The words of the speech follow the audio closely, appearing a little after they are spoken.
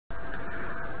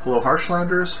Hello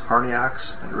Harshlanders,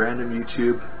 Harniacs, and random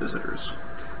YouTube visitors.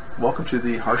 Welcome to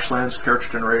the Harshlands character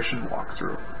generation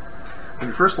walkthrough. When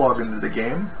you first log into the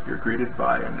game, you're greeted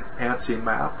by an ANSI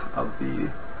map of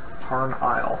the Harn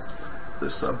Isle.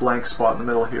 This blank spot in the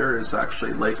middle here is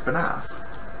actually Lake Banath.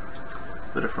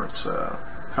 The different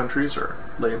countries are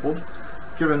labeled,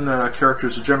 giving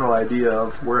characters a general idea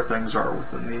of where things are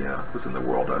within the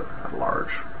world at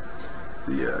large.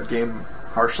 The game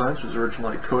Harshlands was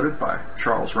originally coded by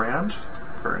Charles Rand,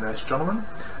 a very nice gentleman,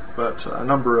 but a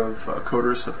number of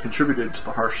coders have contributed to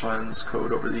the Harshlands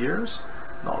code over the years,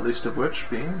 not least of which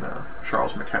being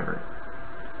Charles McHenry.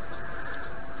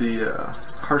 The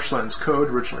Harshlands code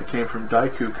originally came from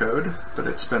Daiku code, but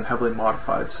it's been heavily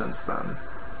modified since then.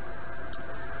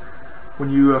 When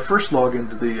you first log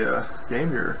into the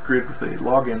game, you're greeted with a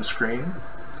login screen.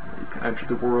 You can enter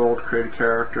the world, create a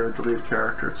character, delete a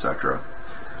character, etc.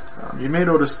 You may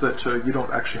notice that you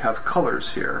don't actually have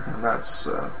colors here, and that's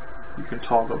you can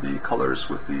toggle the colors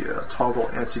with the toggle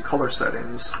ANSI color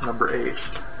settings number 8.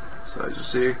 So as you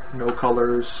see, no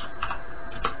colors,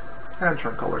 and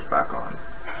turn colors back on.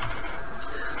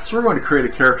 So we're going to create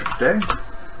a character today,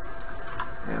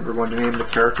 and we're going to name the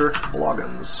character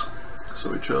Bloggins.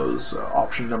 So we chose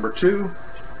option number 2,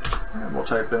 and we'll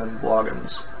type in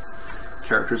Bloggins.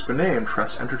 Character's been named,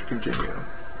 press enter to continue.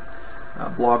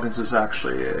 Bloggins is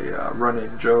actually a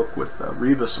running joke with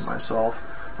Revis and myself.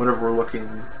 Whenever we're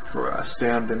looking for a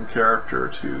stand-in character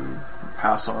to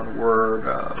pass on word,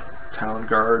 town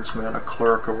guardsman, a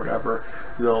clerk, or whatever,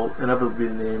 they'll inevitably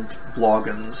be named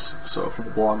Bloggins, so from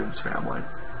the Bloggins family.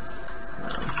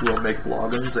 We'll make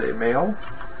Bloggins a male,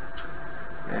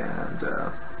 and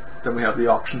then we have the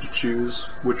option to choose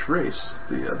which race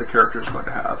the character is going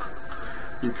to have.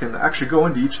 You can actually go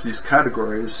into each of these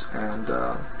categories and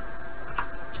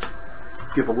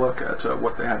give a look at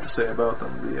what they have to say about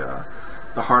them.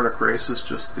 The Harnic race is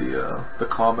just the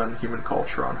common human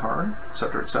culture on Harn,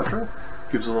 etc., etc.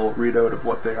 Gives a little readout of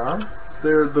what they are.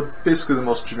 They're basically the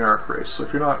most generic race. So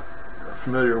if you're not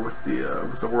familiar with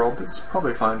the world, it's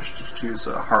probably fine to choose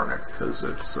Harnic because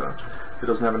it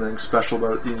doesn't have anything special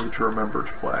about it that you need to remember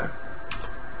to play.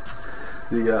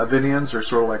 The Avinians are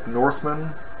sort of like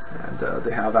Northmen, and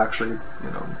they have actually,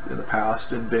 in the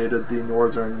past invaded the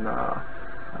northern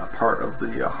part of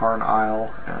the Harn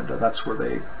Isle, and that's where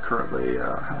they currently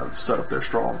have set up their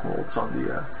strongholds on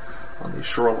the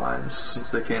shorelines,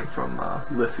 since they came from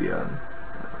Lithia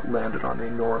and landed on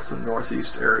the north and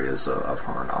northeast areas of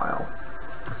Harn Isle.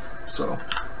 So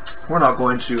we're not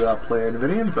going to play an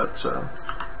Avinian, but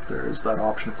there is that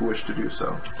option if we wish to do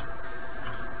so.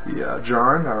 The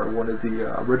Jarn are one of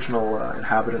the original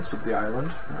inhabitants of the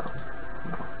island.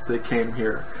 They came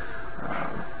here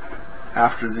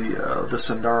after the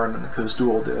Sindarin and the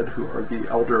Khazdul did, who are the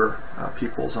elder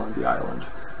peoples on the island.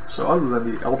 So other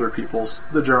than the elder peoples,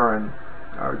 the Jarn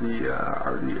are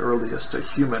the earliest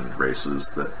human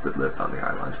races that lived on the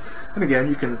island. And again,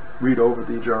 you can read over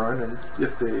the Jarn, and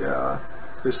if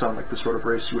they sound like the sort of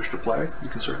race you wish to play, you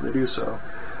can certainly do so.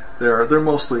 They're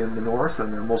mostly in the north,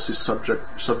 and they're mostly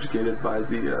subjugated by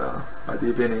the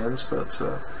Avinians,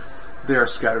 but they are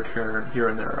scattered here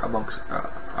and there amongst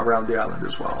around the island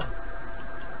as well.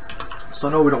 So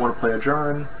no, we don't want to play a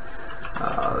Jarn.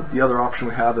 The other option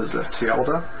we have is a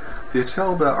Tealda. The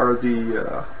Tealda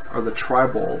are the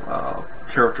tribal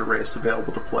character race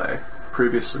available to play.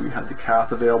 Previously, we had the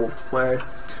Cath available to play,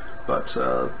 but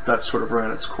that sort of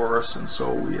ran its course, and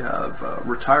so we have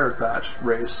retired that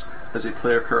race as a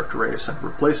player character race and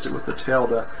replaced it with the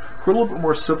Tealda, who are a little bit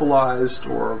more civilized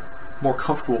or more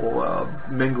comfortable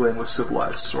mingling with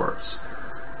civilized sorts.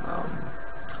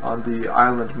 On the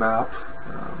island map,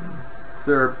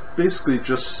 they're basically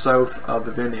just south of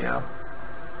Avinia.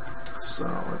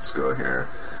 So let's go here.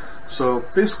 So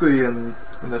basically, in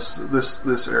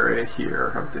this area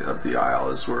here of the isle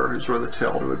is where the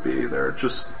Tealda would be. They're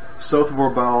just south of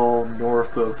Orbal,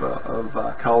 north of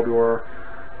Kaldor.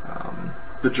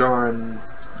 The Jarn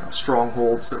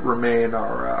strongholds that remain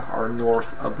are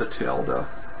north of the Tealda.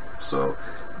 So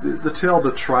the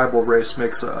Tealda tribal race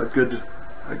makes a good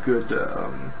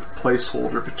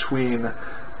placeholder between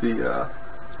the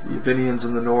Avinians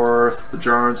in the north, the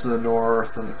Jarns in the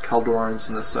north, and the Kaldorans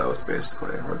in the south,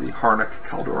 basically, or the Harnic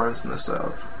Kaldorans in the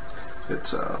south.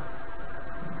 It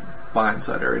binds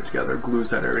that area together, glues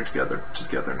that area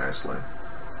together nicely.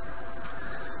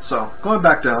 So going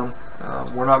back down,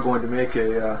 we're not going to make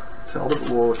a Tealda, but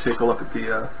we'll take a look at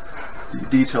the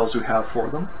details we have for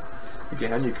them.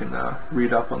 Again, you can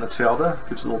read up on the Tealda. It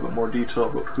gives a little bit more detail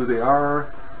about who they are.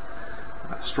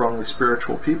 Strongly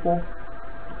spiritual people.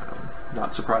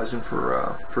 Not surprising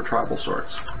for tribal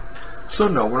sorts. So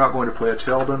no, we're not going to play a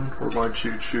Tailden. We're going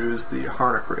to choose the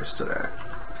Harnick race today.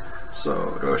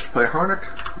 So do I wish to play Harnick?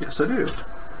 Yes, I do.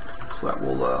 So that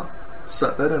will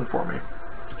set that in for me.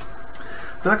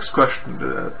 The next question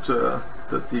that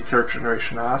the character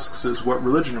generation asks is what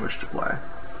religion you wish to play.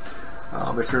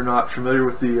 If you're not familiar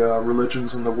with the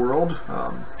religions in the world,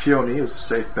 Peony is a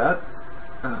safe bet.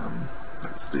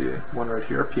 That's the one right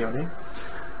here, Peony.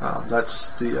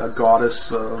 That's the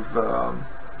goddess of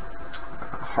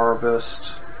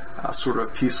harvest, sort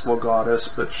of peaceful goddess,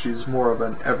 but she's more of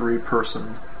an every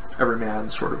man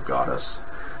sort of goddess.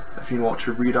 If you want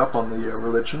to read up on the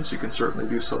religions, you can certainly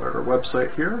do so at our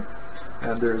website here,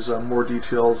 and there's more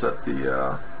details at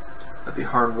the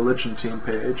Harn Religion team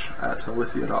page at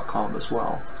lithia.com as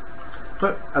well.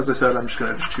 But as I said, I'm just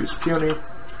going to choose Peony.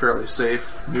 Fairly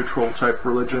safe, neutral type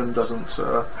religion. Doesn't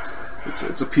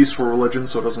it's a peaceful religion,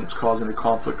 so it doesn't cause any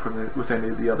conflict with any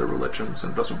of the other religions,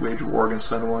 and doesn't wage war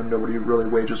against anyone. Nobody really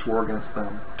wages war against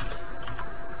them.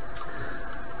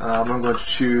 I'm going to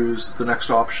choose the next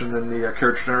option in the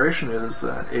character generation is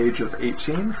an age of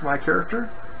 18 for my character.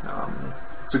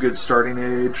 It's a good starting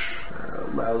age.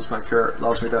 Allows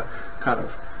me to kind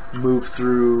of move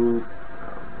through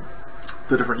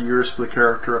the different years for the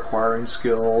character, acquiring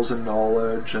skills and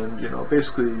knowledge, and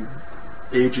basically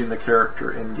aging the character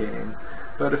in game.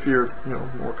 But if you're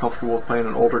more comfortable with playing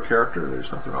an older character, there's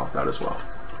nothing wrong with that as well.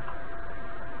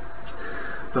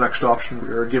 The next option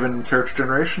we are given in character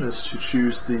generation is to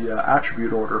choose the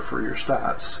attribute order for your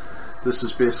stats. This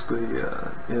is basically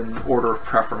in order of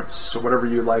preference. So whatever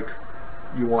you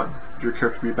want your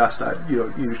character to be best at,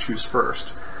 you choose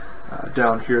first.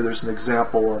 Down here there's an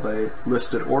example of a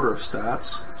listed order of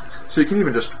stats. So you can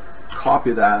even just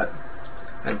copy that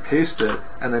and paste it,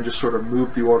 and then just sort of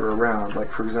move the order around. Like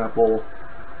for example,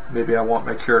 maybe I want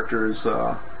my character's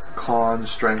con,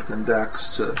 strength, and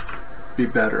dex to be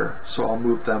better, so I'll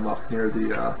move them up near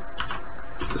the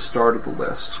start of the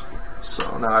list.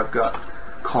 So now I've got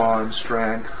con,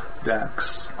 strength,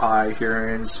 dex, eye,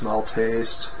 hearing, smell,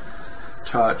 taste,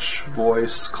 touch,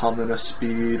 voice, calmness,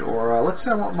 speed, or let's say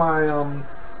I want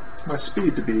my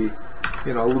speed to be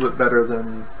a little bit better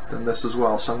than this as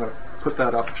well. So I'm going to put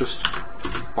that up just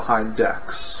behind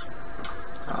dex.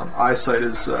 Eyesight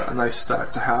is a nice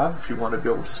stat to have if you want to be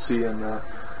able to see in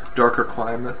darker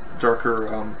climate, darker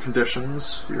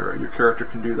conditions. Your character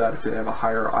can do that if they have a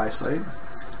higher eyesight.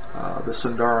 The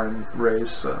Sindarin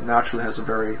race naturally has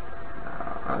a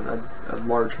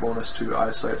large bonus to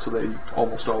eyesight, so they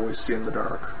almost always see in the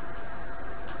dark.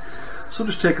 So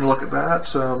just taking a look at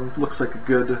that, looks like a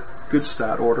good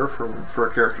stat order for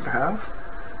a character to have.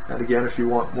 And again, if you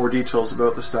want more details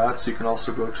about the stats, you can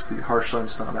also go to the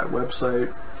Harshlands.net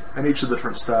website, and each of the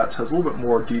different stats has a little bit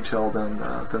more detail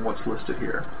than what's listed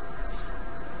here.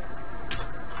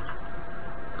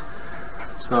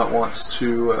 So now it wants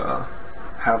to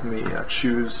have me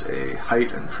choose a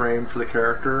height and frame for the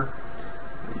character.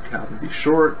 You can have them be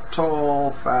short,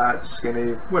 tall, fat,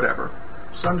 skinny, whatever.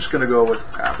 So I'm just going to go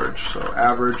with average, so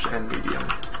average and medium.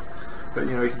 But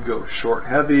you can go short,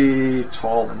 heavy,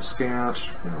 tall and scant,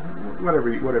 whatever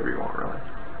you want really.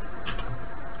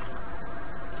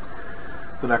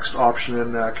 The next option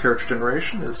in character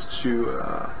generation is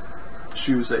to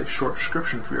choose a short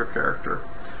description for your character.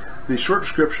 The short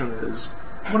description is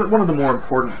one of the more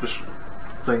important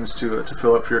things to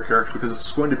fill out for your character, because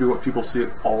it's going to be what people see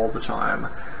all the time.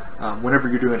 Whenever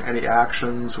you're doing any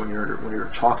actions, when you're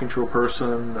talking to a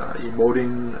person,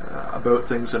 emoting about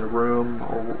things in a room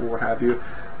or what have you,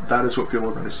 that is what people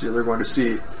are going to see. They're going to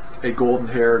see a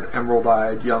golden-haired,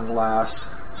 emerald-eyed young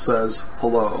lass says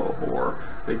hello, or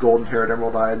a golden-haired,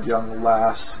 emerald-eyed young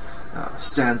lass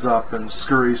stands up and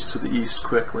scurries to the east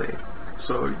quickly.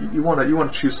 So you want to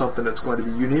choose something that's going to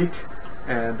be unique,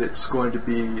 and it's going to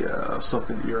be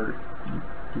something that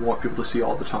you want people to see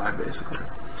all the time, basically.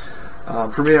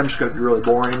 For me, I'm just going to be really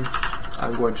boring.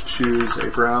 I'm going to choose a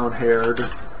brown-haired,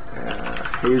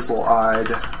 hazel-eyed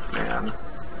man,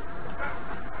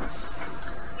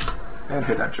 and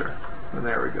hit enter. And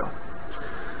there we go.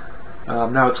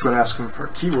 Now it's going to ask him for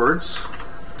keywords.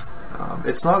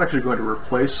 It's not actually going to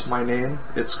replace my name,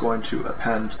 it's going to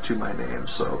append to my name.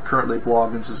 So currently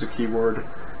Bloggins is a keyword,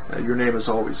 your name is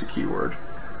always a keyword,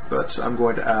 but I'm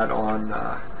going to add on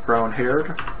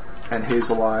brown-haired and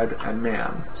hazel-eyed and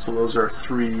man. So those are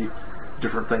three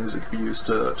different things that can be used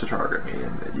to target me,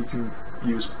 and you can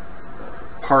use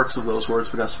parts of those words,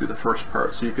 but it has to be the first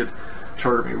part. So you could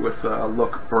target me with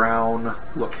look brown,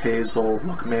 look hazel,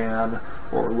 look man,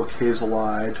 or look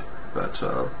hazel-eyed, but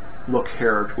look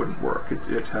haired wouldn't work.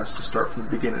 It has to start from the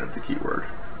beginning of the keyword.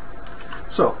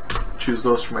 So choose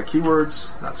those for my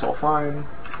keywords. That's all fine.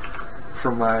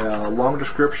 for my long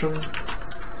description,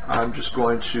 I'm just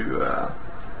going to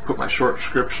put my short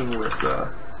description with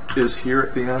is here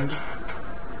at the end.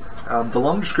 The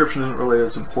long description isn't really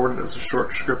as important as the short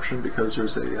description because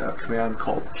there's a command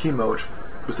called pmote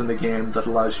within the game that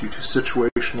allows you to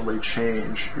situationally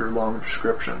change your long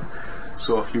description.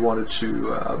 So if you wanted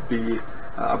to be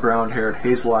a brown-haired,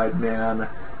 hazel-eyed man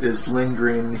is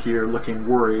lingering here looking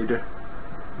worried,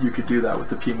 you could do that with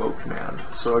the pmote command.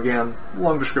 So again,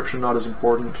 long description not as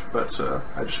important, but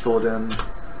I just fill it in,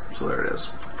 so there it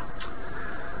is.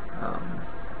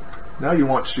 Now you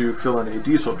want to fill in a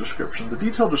detailed description. The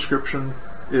detailed description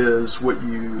is what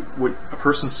a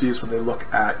person sees when they look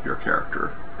at your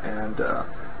character, and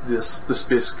this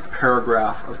basic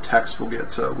paragraph of text will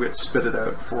get spitted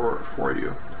out for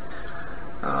you.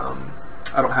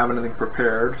 I don't have anything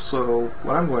prepared, so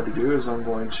what I'm going to do is I'm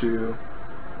going to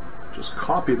just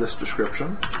copy this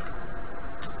description.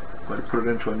 I'm going to put it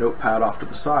into a notepad off to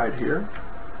the side here,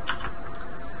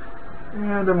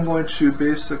 and I'm going to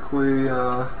basically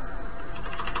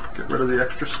get rid of the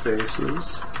extra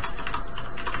spaces.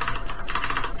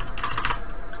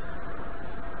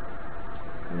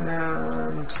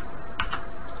 And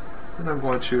then I'm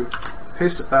going to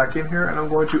paste it back in here, and I'm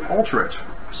going to alter it.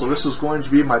 So this is going to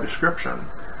be my description.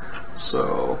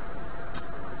 So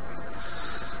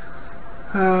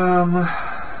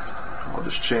I'll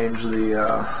just change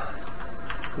the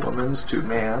woman's to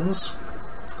man's.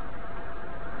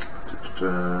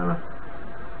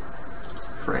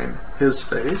 Frame his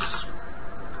face.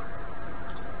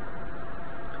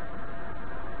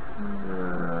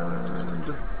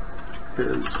 And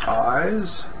his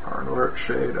eyes are an alert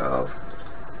shade of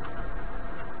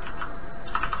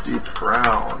deep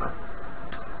brown.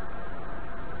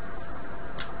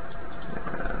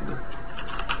 And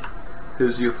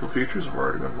his youthful features have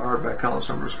already been marred by a countless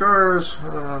number of scars.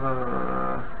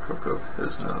 Crook of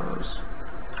his nose.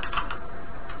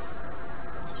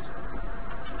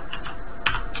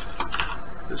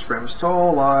 His frame is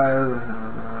tall,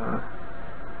 lithe,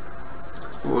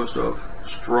 composed of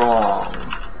strong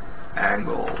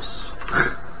angles.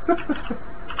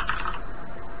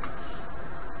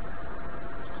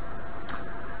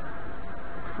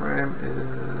 Frame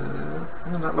is,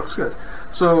 and that looks good.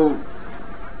 So,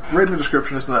 writing a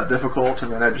description isn't that difficult. I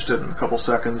mean, I just did it in a couple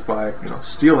seconds by,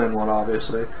 stealing one,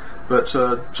 obviously. But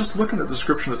just looking at the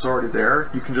description that's already there,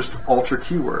 you can just alter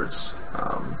keywords.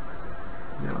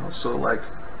 So like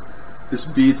this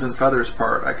beads and feathers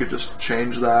part, I could just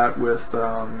change that with,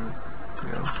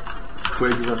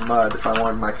 twigs and mud if I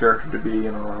wanted my character to be,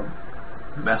 a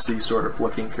messy sort of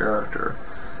looking character.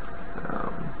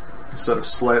 Instead of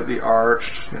slightly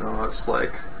arched, it's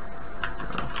like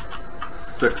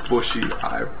thick, bushy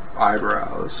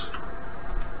eyebrows.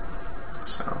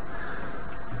 So,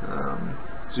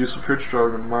 his use of features have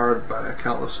already been marred by a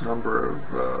countless number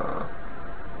of.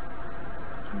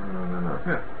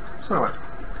 Yeah. So anyway,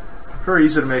 very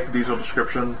easy to make a detailed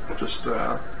description. Just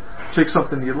take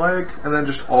something you like and then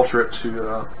just alter it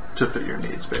to fit your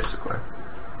needs, basically.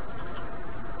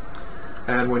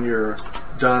 And when you're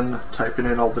done typing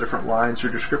in all the different lines of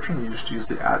your description, you just use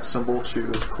the @ symbol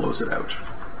to close it out.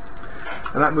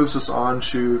 And that moves us on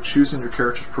to choosing your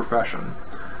character's profession.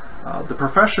 The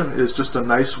profession is just a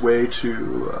nice way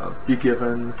to be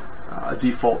given a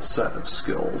default set of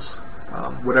skills.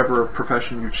 Whatever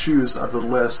profession you choose out of the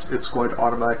list, it's going to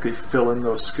automatically fill in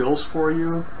those skills for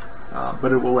you,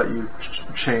 but it will let you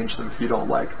change them if you don't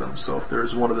like them. So if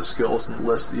there's one of the skills in the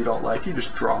list that you don't like, you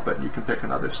just drop it and you can pick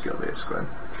another skill, basically.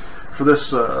 For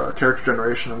this character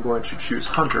generation, I'm going to choose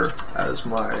Hunter as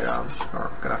my, I'm going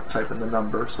to have to type in the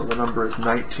number, so the number is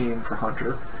 19 for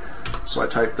Hunter. So I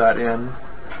type that in,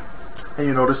 and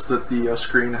you notice that the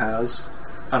screen has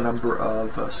a number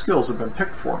of skills that have been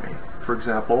picked for me. For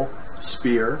example,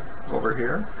 spear over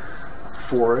here,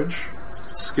 forage,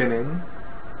 skinning,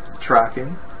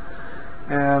 tracking,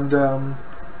 and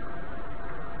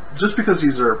just because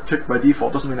these are picked by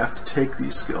default doesn't mean I have to take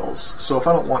these skills. So if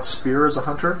I don't want spear as a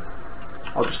hunter,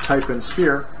 I'll just type in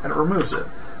spear and it removes it.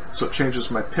 So it changes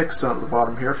my picks down at the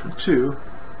bottom here from 2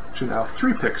 to now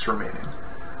 3 picks remaining.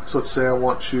 So let's say I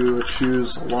want to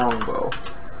choose longbow.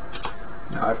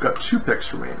 Now I've got 2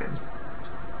 picks remaining.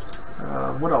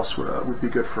 What else would be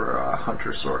good for a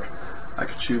hunter sort? I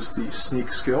could choose the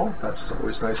sneak skill. That's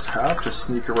always nice to have, to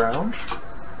sneak around.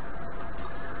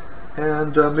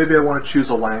 And maybe I want to choose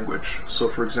a language. So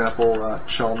for example,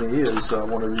 Chelmi is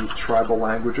one of the tribal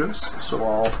languages, so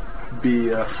I'll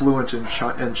be fluent in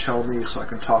Chelmi so I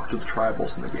can talk to the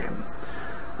tribals in the game.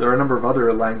 There are a number of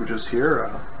other languages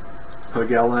here,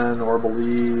 Pagellan,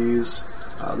 Orbalese,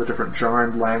 the different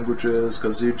Jarn languages,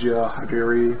 Gazidja,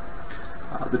 Hadiri.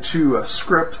 The two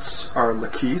scripts are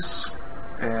Lakis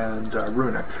and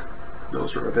Runic.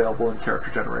 Those are available in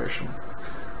character generation.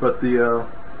 But the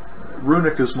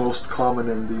Runic is most common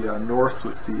in the north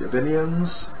with the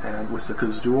Avinians and with the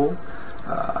Kazdual,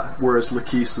 whereas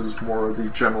Lakis is more the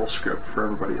general script for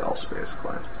everybody else,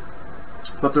 basically.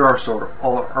 But there are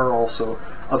also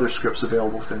other scripts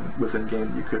available within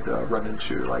game you could run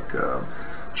into, like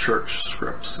church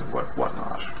scripts and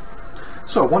whatnot.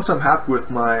 So once I'm happy with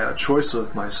my choice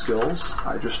of my skills,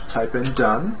 I just type in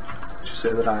done to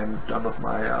say that I'm done with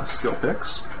my skill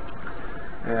picks.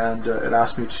 And it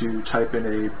asks me to type in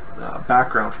a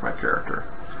background for my character.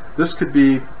 This could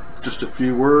be just a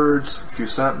few words, a few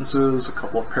sentences, a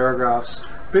couple of paragraphs,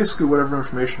 basically whatever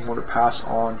information you want to pass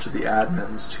on to the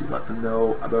admins to let them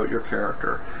know about your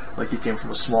character. Like he came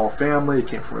from a small family, he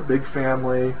came from a big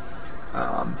family,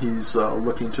 he's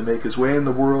looking to make his way in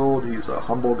the world, he's a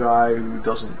humble guy who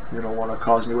doesn't want to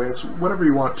cause any waves, whatever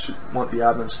you want the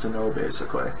admins to know,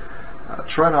 basically.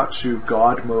 Try not to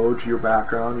God mode your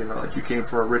background, like you came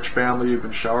from a rich family, you've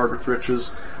been showered with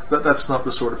riches. That's not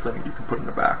the sort of thing that you can put in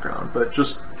a background, but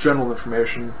just general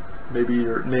information, maybe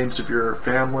your names of your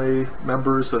family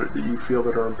members that you feel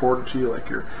that are important to you, like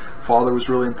your father was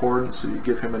really important, so you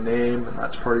give him a name, and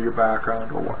that's part of your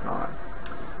background or whatnot.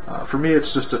 For me,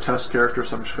 it's just a test character,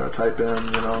 so I'm just going to type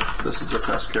in, this is a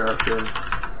test character.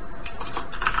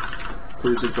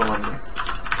 Please ignore me.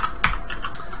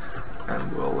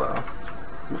 And we'll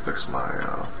fix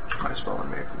my my spelling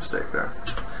mistake there.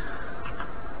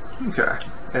 Okay,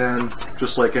 and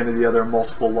just like any of the other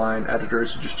multiple line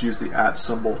editors, you just use the @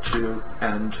 symbol to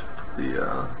end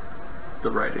the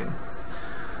writing.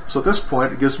 So at this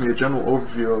point, it gives me a general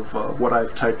overview of what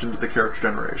I've typed into the character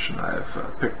generation.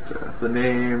 I've picked the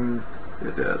name,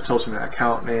 it tells me my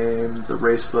account name, the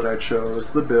race that I chose,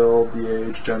 the build, the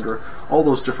age, gender, all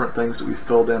those different things that we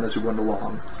filled in as we went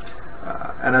along.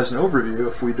 And as an overview,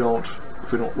 if we don't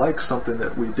like something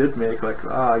that we did make, like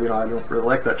I don't really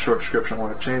like that short description, I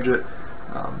want to change it.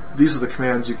 These are the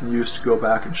commands you can use to go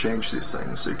back and change these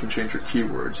things. So you can change your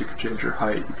keywords, you can change your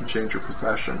height, you can change your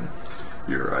profession,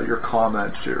 your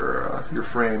comment, your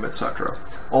frame, etc.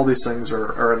 All these things are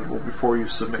editable before you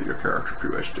submit your character if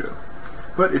you wish to.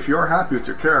 But if you are happy with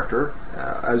your character,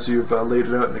 as you've laid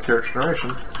it out in the character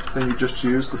generation, then you just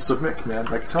use the submit command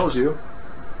like it tells you,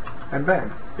 and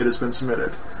bang, it has been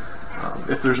submitted.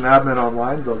 If there's an admin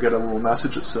online, they'll get a little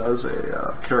message that says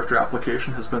a character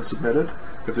application has been submitted.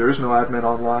 If there is no admin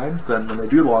online, then when they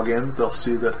do log in, they'll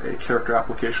see that a character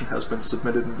application has been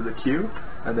submitted into the queue,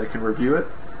 and they can review it.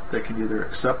 They can either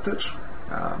accept it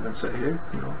and say, hey,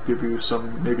 give you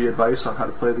some maybe advice on how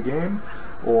to play the game,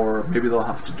 or maybe they'll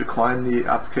have to decline the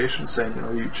application, saying,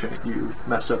 you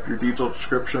messed up your detailed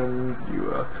description,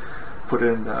 you put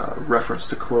in reference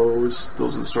to close.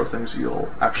 Those are the sort of things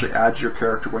you'll actually add to your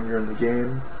character when you're in the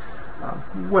game.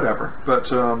 Whatever,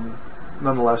 but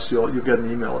nonetheless, you'll get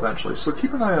an email eventually. So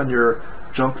keep an eye on your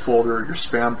junk folder, your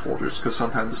spam folders, because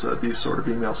sometimes these sort of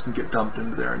emails can get dumped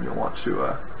into there, and you'll want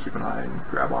to keep an eye and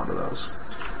grab onto those.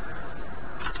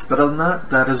 But other than that,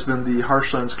 that has been the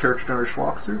Harshlands character generation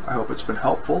walkthrough. I hope it's been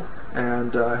helpful,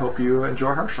 and I hope you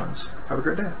enjoy Harshlands. Have a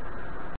great day.